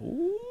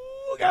 Ooh,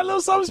 got a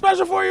little something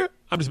special for you.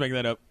 I'm just making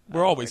that up.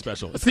 We're always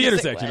special. It's The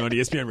Intersection on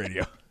ESPN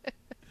Radio.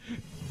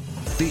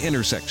 The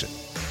Intersection,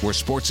 where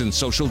sports and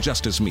social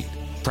justice meet.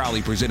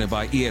 Proudly presented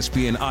by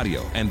ESPN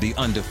Audio and The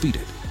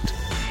Undefeated.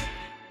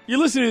 You're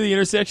listening to The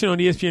Intersection on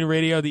ESPN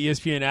Radio, the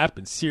ESPN app,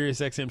 and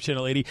SiriusXM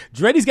Channel 80.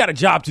 Dreddy's got a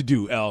job to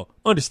do, Elle.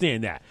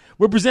 Understand that.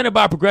 We're presented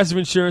by Progressive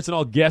Insurance, and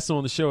all guests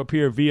on the show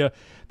appear via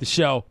the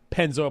Shell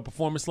Pennzoil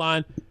Performance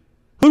Line.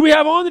 Who do we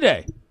have on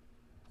today?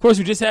 Of course,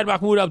 we just had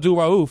Mahmoud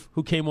Abdul-Rauf,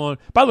 who came on.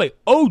 By the way,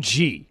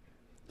 OG,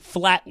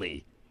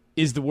 flatly,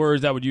 is the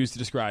words I would use to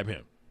describe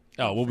him.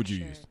 Elle, what would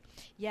you use?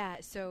 Yeah,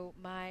 so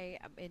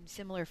in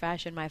similar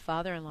fashion, my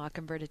father-in-law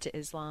converted to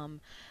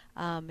Islam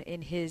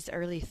in his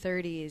early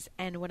 30s,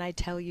 and when I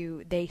tell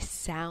you, they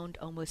sound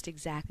almost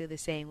exactly the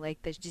same.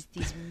 Like, there's just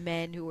these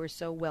men who are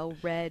so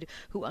well-read,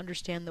 who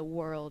understand the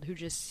world, who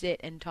just sit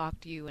and talk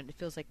to you, and it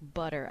feels like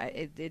butter.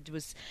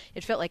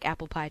 It felt like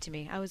apple pie to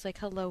me. I was like,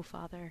 hello,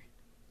 Father.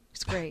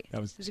 It's great. That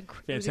was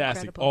fantastic.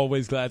 fantastic.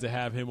 Always glad to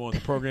have him on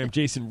the program.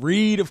 Jason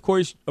Reed, of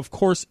course,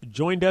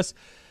 joined us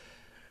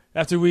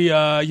after we,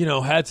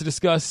 had to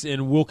discuss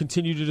and will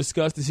continue to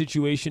discuss the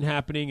situation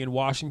happening in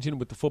Washington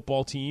with the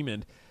football team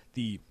and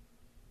the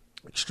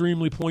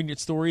extremely poignant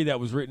story that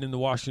was written in the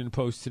Washington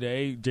Post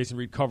today. Jason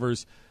Reed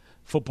covers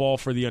football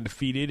for The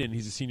Undefeated, and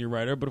he's a senior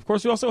writer. But, of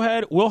course, we also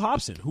had Will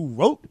Hobson,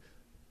 who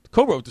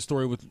co-wrote the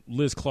story with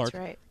Liz Clark.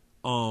 That's right.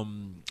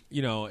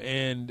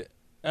 And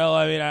Elle,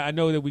 I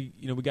know that we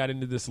got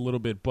into this a little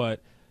bit,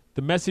 but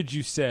the message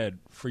you said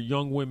for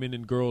young women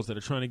and girls that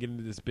are trying to get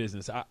into this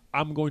business,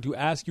 I'm going to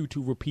ask you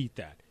to repeat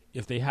that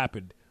if they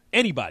happened.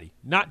 Anybody,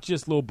 not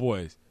just little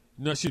boys.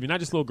 No, excuse me, not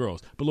just little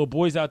girls, but little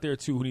boys out there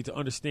too who need to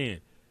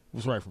understand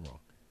what's right from wrong.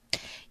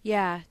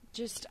 Yeah,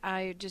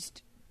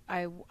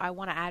 I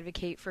want to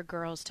advocate for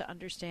girls to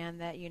understand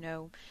that,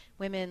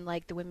 women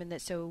like the women that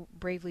so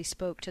bravely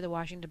spoke to the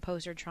Washington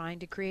Post are trying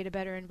to create a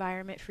better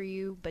environment for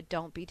you, but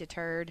don't be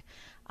deterred.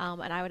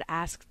 And I would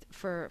ask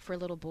for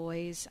little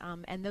boys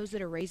and those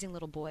that are raising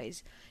little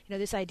boys,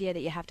 this idea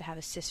that you have to have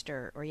a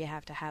sister or you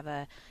have to have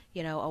a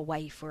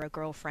wife or a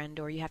girlfriend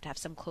or you have to have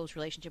some close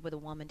relationship with a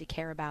woman to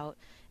care about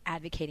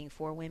advocating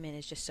for women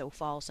is just so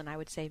false. And I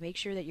would say make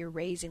sure that you're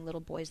raising little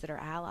boys that are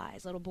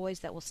allies, little boys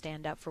that will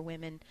stand up for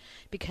women,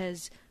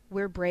 because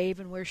we're brave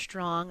and we're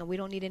strong, and we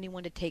don't need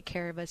anyone to take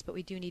care of us, but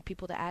we do need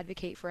people to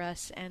advocate for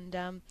us.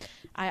 And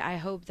I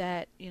hope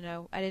that,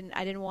 I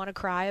didn't want to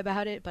cry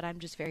about it, but I'm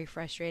just very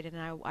frustrated,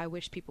 and I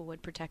wish people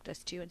would protect us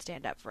too and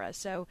stand up for us.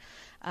 So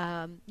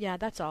yeah,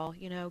 that's all.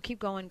 Keep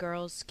going,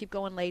 girls. Keep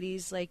going,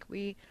 ladies. Like,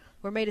 we're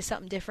made of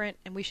something different,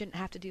 and we shouldn't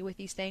have to deal with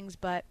these things,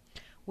 but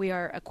we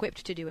are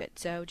equipped to do it.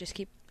 So just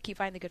keep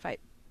fighting the good fight.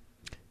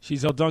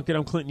 She's Elle Duncan.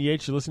 I'm Clinton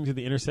Yates. You're listening to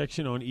The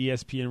Intersection on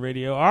ESPN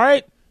Radio. All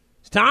right,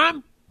 it's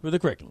time for the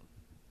curriculum.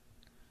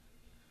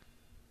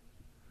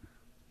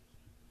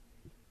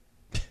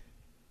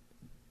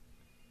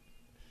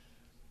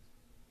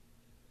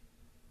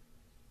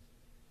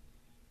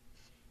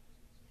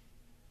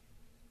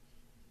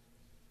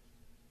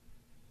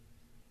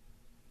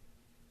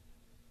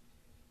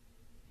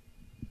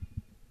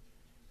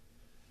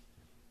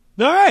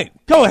 All right,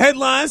 go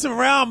headlines from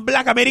around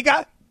Black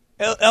America.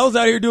 Elle's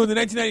out here doing the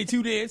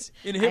 1992 dance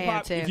in hip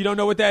hop. If you don't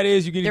know what that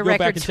is, you can go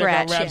back and check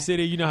out Rap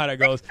City. You know how that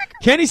goes.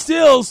 Kenny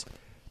Stills,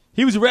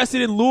 he was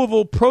arrested in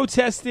Louisville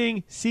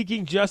protesting,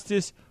 seeking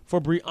justice for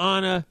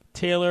Breonna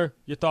Taylor.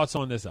 Your thoughts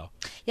on this, Elle?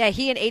 Yeah,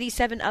 he and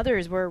 87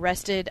 others were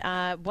arrested.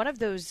 One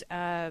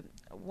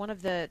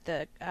of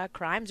the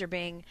crimes they're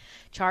being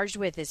charged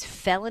with is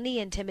felony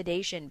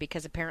intimidation,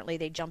 because apparently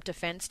they jumped a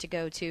fence to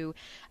go to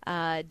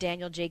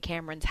Daniel J.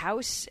 Cameron's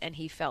house, and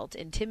he felt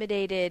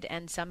intimidated,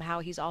 and somehow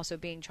he's also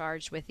being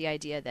charged with the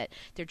idea that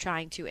they're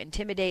trying to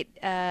intimidate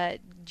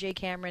J.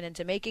 Cameron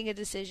into making a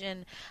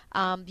decision.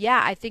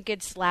 Yeah, I think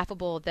it's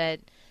laughable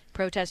that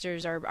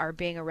protesters are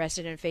being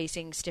arrested and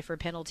facing stiffer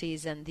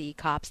penalties than the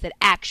cops that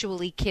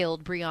actually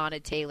killed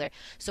Breonna Taylor.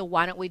 So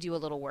why don't we do a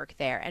little work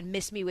there and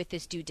miss me with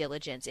this due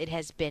diligence? It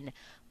has been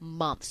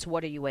months.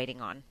 What are you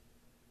waiting on?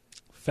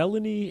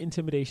 Felony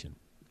intimidation.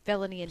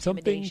 Felony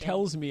intimidation. Something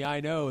tells me I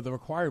know the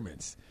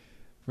requirements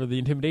for the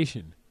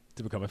intimidation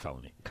to become a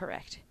felony.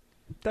 Correct.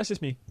 That's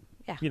just me.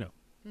 Yeah.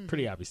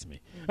 Pretty obvious to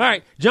me. All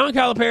right. John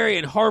Calipari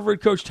and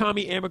Harvard coach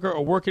Tommy Amaker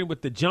are working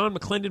with the John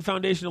McClendon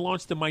Foundation to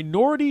launch the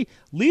Minority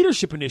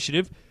Leadership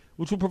Initiative,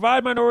 which will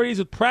provide minorities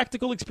with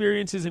practical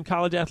experiences in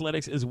college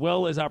athletics as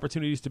well as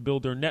opportunities to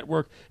build their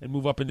network and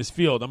move up in this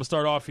field. I'm going to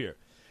start off here.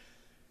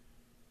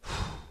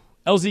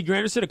 LZ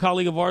Granderson, a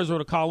colleague of ours,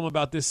 wrote a column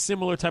about this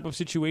similar type of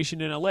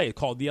situation in L.A.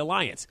 called The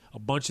Alliance. A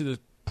bunch of the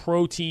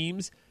pro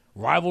teams,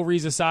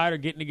 rivalries aside, are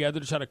getting together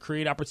to try to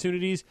create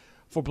opportunities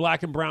for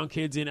black and brown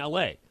kids in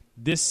L.A.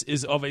 This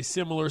is of a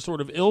similar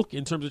sort of ilk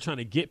in terms of trying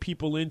to get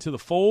people into the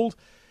fold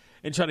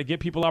and trying to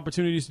get people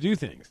opportunities to do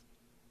things.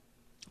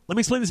 Let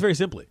me explain this very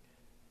simply.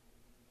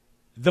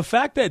 The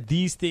fact that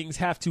these things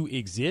have to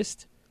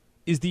exist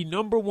is the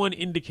number one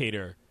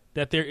indicator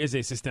that there is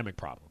a systemic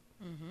problem.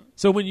 Mm-hmm.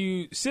 So when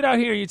you sit out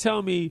here and you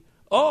tell me,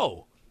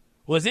 oh,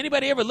 well, has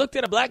anybody ever looked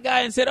at a black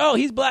guy and said, oh,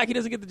 he's black, he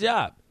doesn't get the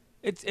job?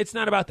 It's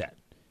not about that.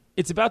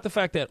 It's about the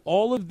fact that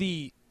all of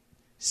the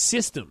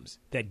systems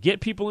that get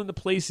people into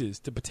places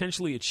to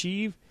potentially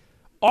achieve,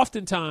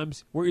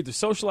 oftentimes we're either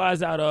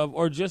socialized out of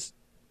or just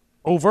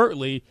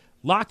overtly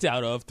locked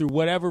out of through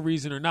whatever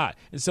reason or not.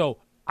 And so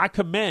I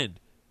commend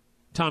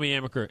Tommy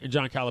Amaker and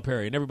John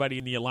Calipari and everybody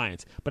in the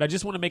Alliance, but I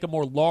just want to make a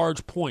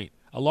larger point,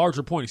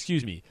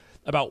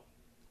 about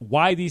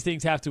why these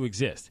things have to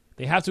exist.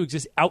 They have to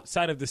exist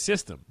outside of the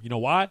system. You know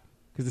why?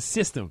 Because the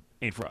system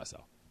ain't for us,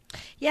 though.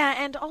 Yeah,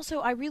 and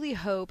also I really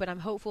hope, and I'm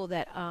hopeful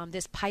that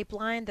this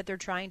pipeline that they're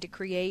trying to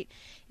create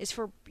is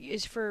for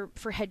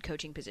head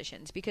coaching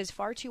positions, because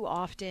far too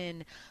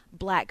often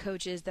black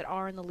coaches that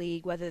are in the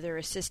league, whether they're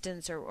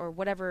assistants or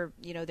whatever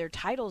their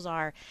titles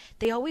are,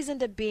 they always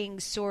end up being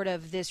sort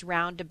of this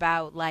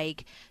roundabout,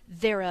 like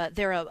they're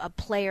a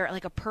player,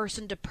 like a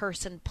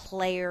person-to-person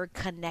player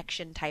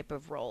connection type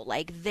of role.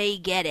 Like they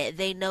get it,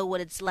 they know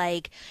what it's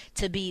like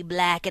to be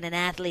black and an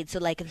athlete, so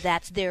like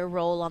that's their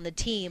role on the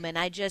team. And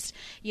I just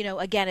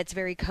again, it's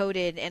very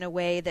coded in a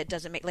way that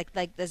doesn't make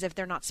like as if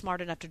they're not smart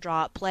enough to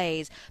draw up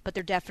plays, but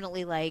they're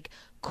definitely like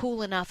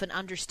cool enough and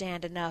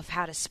understand enough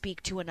how to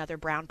speak to another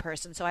brown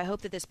person. So I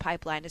hope that this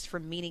pipeline is for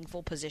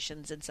meaningful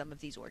positions in some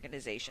of these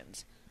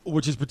organizations.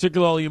 Which is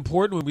particularly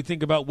important when we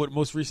think about what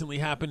most recently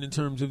happened in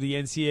terms of the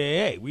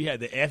NCAA. We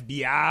had the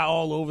FBI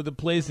all over the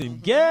place,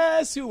 and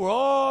guess who were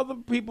all the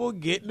people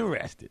getting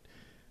arrested?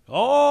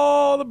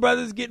 All the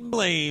brothers getting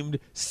blamed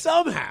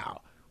somehow.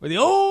 We're the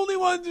only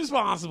ones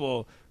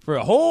responsible for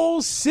a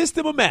whole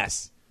system of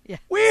mess. Yeah.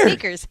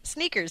 Weird.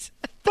 Sneakers.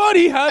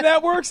 Funny how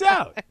that works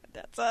out.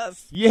 That's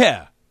us.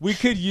 Yeah. We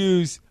could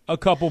use a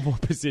couple more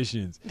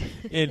positions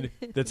in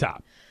the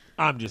top.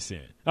 I'm just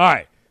saying. All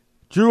right.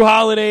 Drew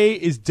Holiday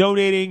is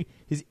donating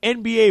his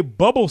NBA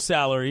bubble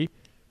salary,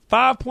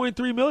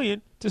 $5.3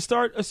 million, to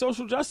start a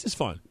social justice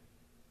fund.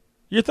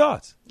 Your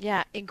thoughts?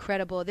 Yeah,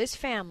 incredible. This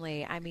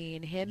family, I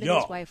mean, him and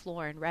Yo. his wife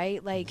Lauren,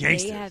 right? Like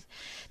Gangsters.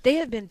 they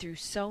have been through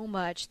so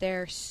much.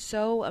 They're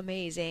so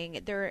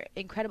amazing. They're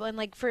incredible. And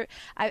like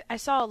I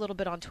saw a little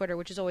bit on Twitter,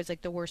 which is always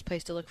like the worst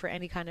place to look for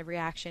any kind of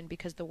reaction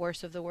because the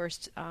worst of the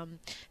worst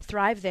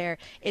thrive there,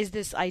 is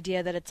this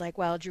idea that it's like,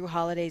 well, Drew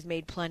Holiday's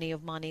made plenty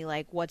of money.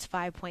 Like, what's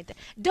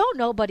don't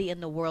nobody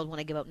in the world want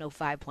to give up no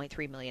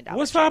 $5.3 million.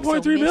 What's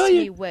 $5.3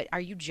 million? What,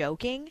 are you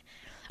joking?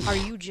 Are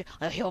you?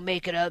 He'll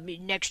make it up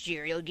next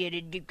year. He'll get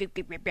it.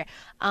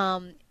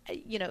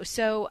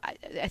 So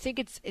I think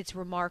it's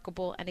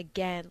remarkable. And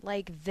again,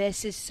 like,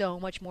 this is so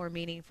much more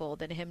meaningful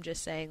than him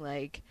just saying,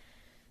 like,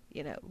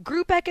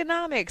 group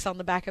economics on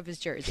the back of his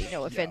jersey.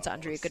 No offense,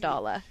 Andrea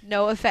Iguodala.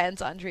 No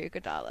offense, Andrea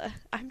Iguodala.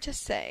 I'm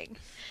just saying.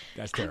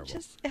 That's terrible.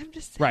 I'm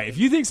just saying. Right. If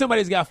you think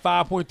somebody's got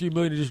 $5.3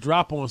 million to just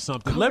drop on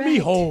something, let me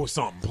hold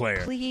something,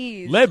 player.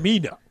 Please. Let me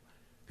know.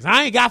 Because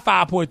I ain't got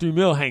 $5.3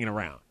 million hanging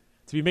around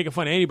to be making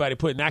fun of anybody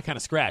putting that kind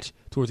of scratch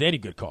towards any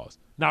good cause.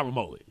 Not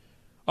remotely.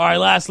 All right,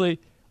 lastly,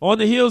 on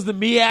the heels of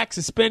the MEAC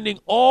suspending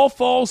all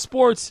fall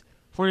sports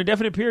for an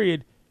indefinite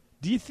period,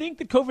 do you think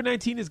that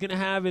COVID-19 is going to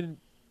have a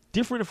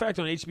different effect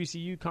on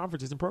HBCU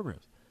conferences and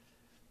programs?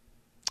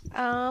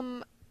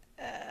 I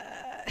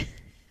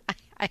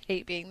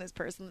hate being this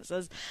person that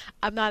says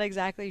I'm not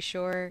exactly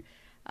sure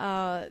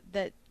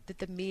that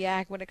the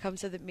MEAC, when it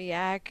comes to the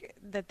MEAC,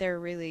 that they're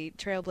really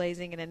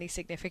trailblazing in any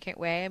significant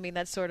way. I mean,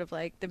 that's sort of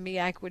like the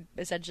MEAC would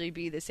essentially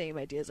be the same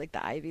idea as like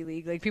the Ivy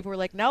League. Like, people were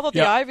like, now that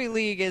the Ivy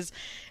League is,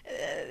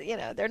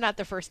 they're not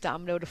the first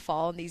domino to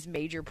fall in these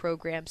major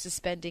programs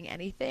suspending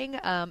anything.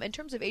 In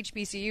terms of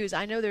HBCUs,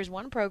 I know there's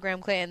one program,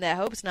 Clinton, that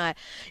hopes not.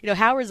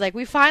 Howard's like,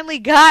 we finally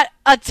got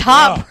a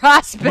top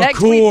prospect.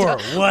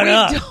 McCour, what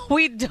up?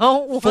 We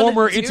don't want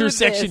former to do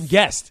intersection this.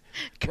 guest.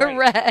 Correct.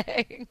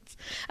 Right.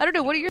 I don't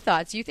know. What are your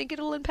thoughts? Do you think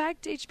it'll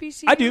impact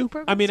HBCU? I do.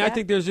 programs? I mean, I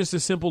think there's just a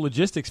simple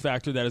logistics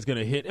factor that is going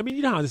to hit. I mean,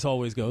 you know how this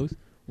always goes.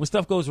 When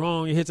stuff goes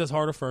wrong, it hits us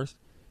harder first.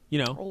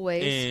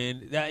 Always.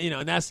 And that,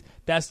 and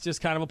that's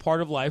just kind of a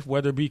part of life,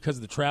 whether it be because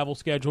of the travel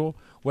schedule,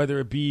 whether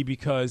it be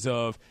because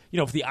of,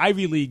 if the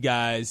Ivy League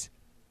guys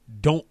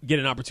don't get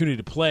an opportunity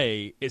to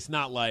play, it's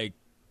not like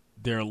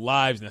their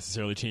lives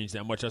necessarily change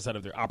that much outside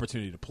of their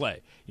opportunity to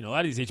play. A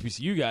lot of these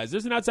HBCU guys,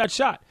 there's an outside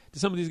shot that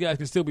some of these guys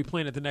can still be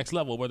playing at the next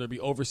level, whether it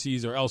be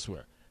overseas or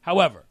elsewhere.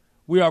 However,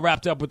 we are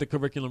wrapped up with the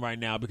curriculum right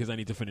now because I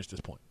need to finish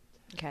this point.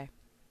 Okay.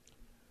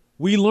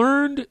 We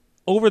learned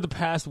over the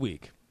past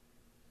week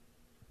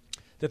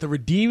that the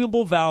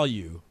redeemable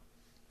value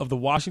of the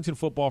Washington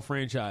football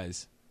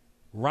franchise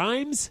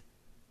rhymes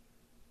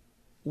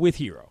with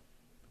hero,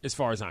 as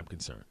far as I'm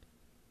concerned.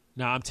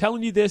 Now, I'm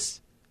telling you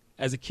this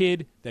as a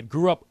kid that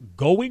grew up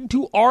going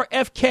to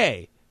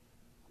RFK,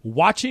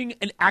 watching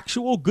an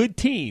actual good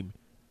team,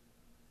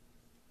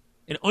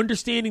 and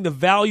understanding the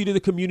value to the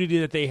community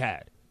that they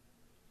had.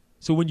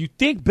 So when you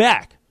think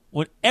back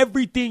on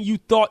everything you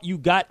thought you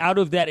got out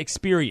of that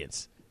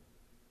experience,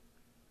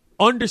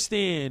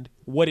 understand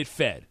what it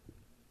fed.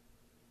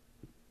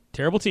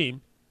 Terrible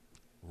team,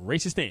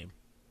 racist name,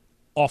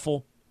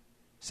 awful,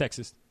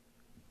 sexist,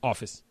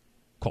 office,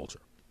 culture.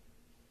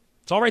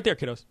 It's all right there,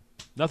 kiddos.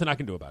 Nothing I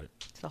can do about it.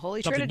 It's the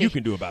Holy Something Trinity. you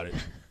can do about it.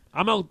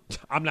 I'm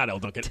not Elle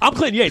Duncan. I'm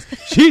Clinton Yates.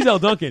 She's Elle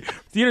Duncan.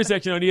 The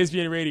Intersection on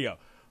ESPN Radio.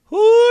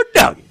 Who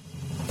dug it?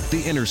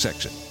 The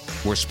Intersection,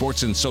 where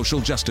sports and social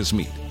justice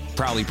meet.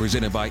 Proudly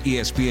presented by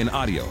ESPN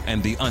Audio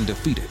and The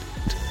Undefeated.